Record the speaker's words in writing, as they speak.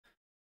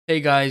Hey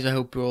guys, I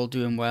hope you're all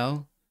doing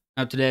well.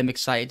 Now today I'm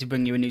excited to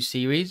bring you a new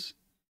series.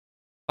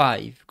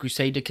 5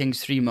 Crusader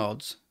Kings 3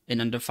 mods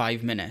in under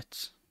 5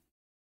 minutes.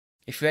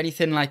 If you're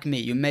anything like me,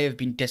 you may have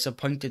been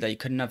disappointed that you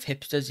couldn't have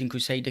hipsters in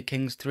Crusader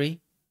Kings 3.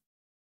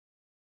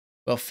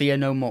 Well, fear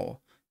no more.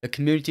 The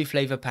community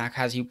flavor pack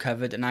has you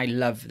covered and I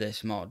love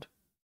this mod.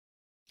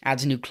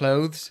 Adds new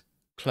clothes,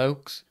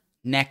 cloaks,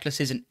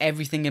 necklaces and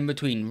everything in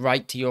between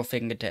right to your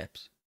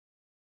fingertips.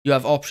 You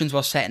have options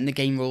while setting the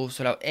game rules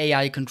to allow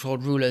AI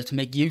controlled rulers to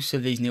make use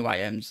of these new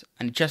items,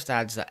 and it just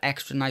adds that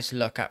extra nice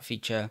look at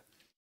feature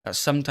that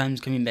sometimes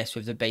can be missed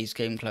with the base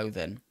game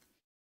clothing.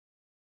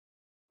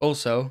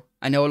 Also,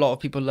 I know a lot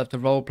of people love to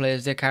roleplay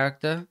as their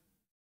character,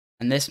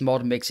 and this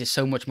mod makes it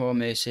so much more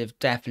immersive,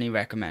 definitely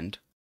recommend.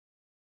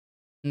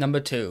 Number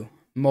 2,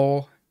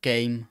 more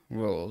game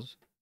rules.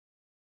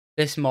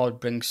 This mod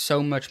brings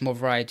so much more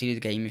variety to the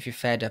game if you're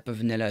fed up of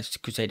vanilla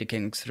Crusader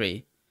Kings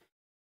 3.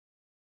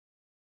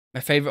 My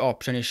favourite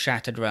option is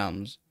Shattered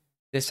Realms.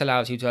 This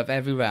allows you to have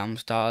every realm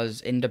start as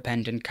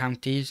independent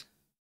counties,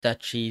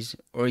 duchies,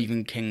 or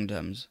even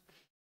kingdoms.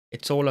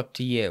 It's all up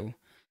to you.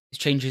 This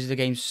changes the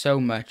game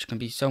so much, can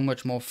be so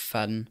much more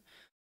fun,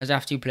 as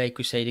after you play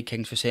Crusader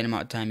Kings for a certain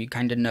amount of time, you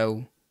kind of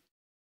know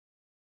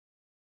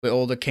where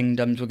all the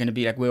kingdoms were going to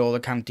be, like where all the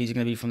counties are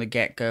going to be from the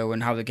get-go,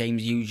 and how the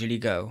games usually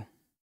go.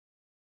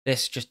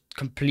 This just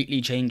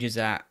completely changes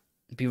that.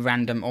 It'd be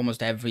random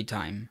almost every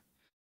time.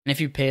 And if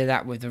you pair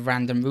that with the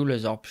random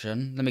rulers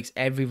option, that makes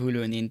every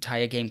ruler in the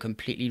entire game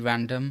completely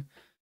random.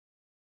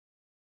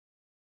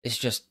 It's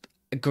just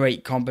a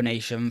great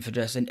combination for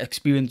just an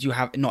experience you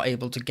have not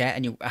able to get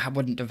and you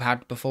wouldn't have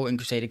had before in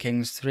Crusader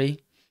Kings 3.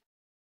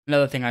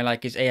 Another thing I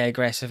like is AI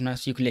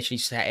aggressiveness. You can literally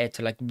set it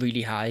to like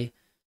really high.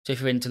 So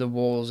if you're into the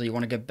walls or you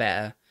want to get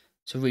better,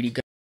 it's a really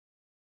good.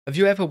 Have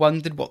you ever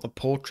wondered what the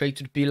portrait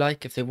would be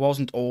like if they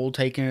wasn't all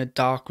taken in a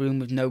dark room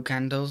with no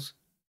candles?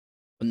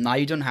 Well, now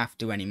you don't have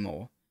to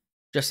anymore.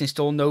 Just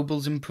install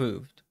Nobles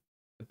Improved.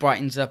 It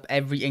brightens up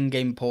every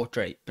in-game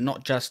portrait, but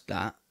not just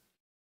that.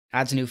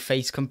 Adds new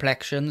face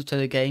complexions to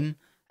the game,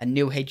 and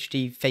new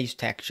HD face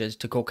textures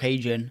to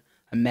Caucasian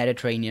and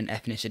Mediterranean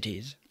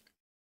ethnicities.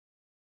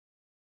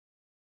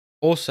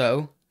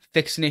 Also,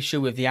 fixed an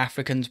issue with the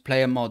Africans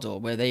player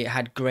model where they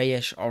had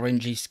greyish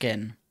orangey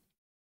skin.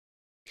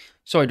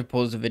 Sorry to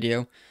pause the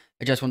video,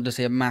 I just wanted to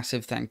say a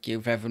massive thank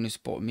you for everyone who's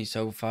supported me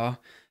so far.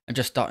 I'm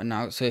just starting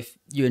out, so if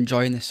you're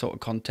enjoying this sort of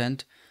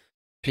content,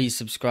 please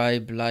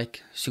subscribe,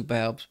 like, super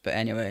helps, but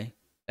anyway,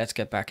 let's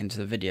get back into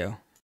the video.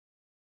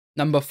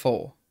 Number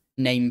 4,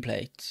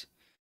 nameplates.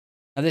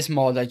 Now this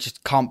mod I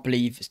just can't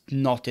believe it's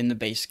not in the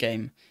base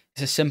game.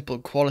 It's a simple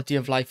quality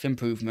of life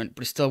improvement,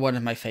 but it's still one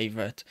of my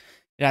favourite.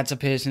 It adds a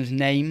person's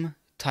name,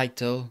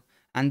 title,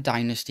 and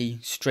dynasty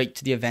straight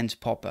to the events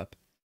pop-up.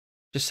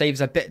 Just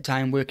saves a bit of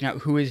time working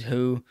out who is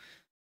who.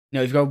 You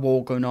know, if you've got a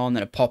war going on,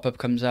 then a pop-up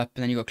comes up,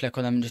 and then you got to click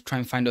on them and just try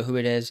and find out who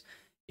it is.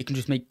 You can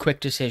just make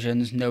quick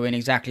decisions, knowing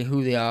exactly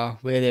who they are,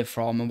 where they're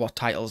from, and what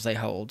titles they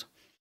hold.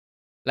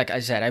 Like I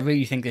said, I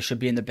really think this should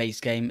be in the base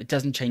game. It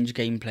doesn't change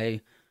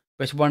gameplay,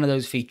 but it's one of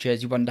those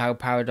features you wonder how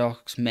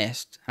Paradox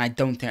missed, and I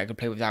don't think I could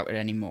play without it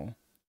anymore.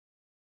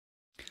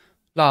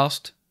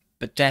 Last,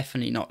 but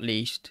definitely not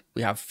least,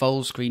 we have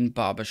full screen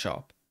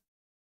BarberShop.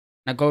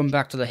 Now going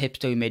back to the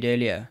hipster we made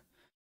earlier,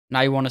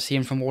 now you want to see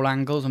him from all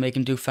angles and make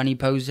him do funny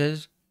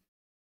poses?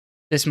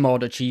 This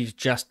mod achieves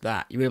just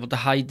that. You're able to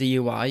hide the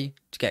UI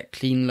to get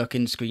clean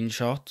looking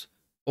screenshots.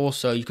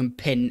 Also, you can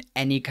pin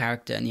any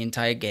character in the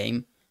entire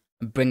game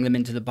and bring them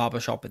into the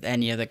BarberShop with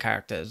any other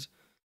characters.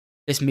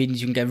 This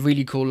means you can get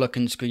really cool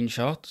looking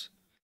screenshots.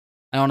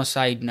 And on a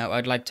side note,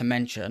 I'd like to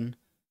mention,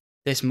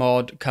 this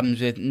mod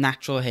comes with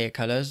natural hair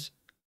colours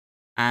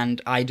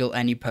and idle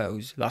any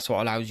pose. That's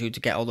what allows you to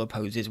get all the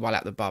poses while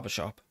at the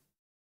BarberShop.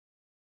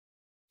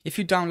 If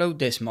you download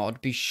this mod,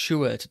 be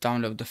sure to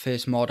download the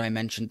first mod I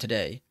mentioned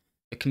today.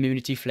 The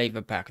community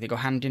flavor pack. They go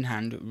hand in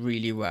hand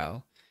really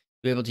well.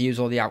 You're able to use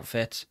all the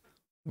outfits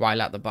while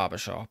at the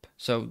BarberShop.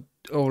 So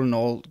all in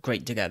all,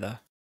 great together.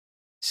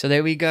 So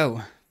there we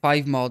go.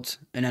 5 mods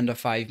in under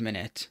 5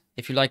 minutes.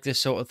 If you like this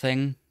sort of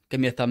thing,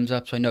 give me a thumbs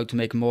up so I know to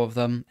make more of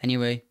them.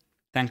 Anyway,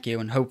 thank you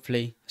and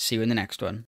hopefully see you in the next one.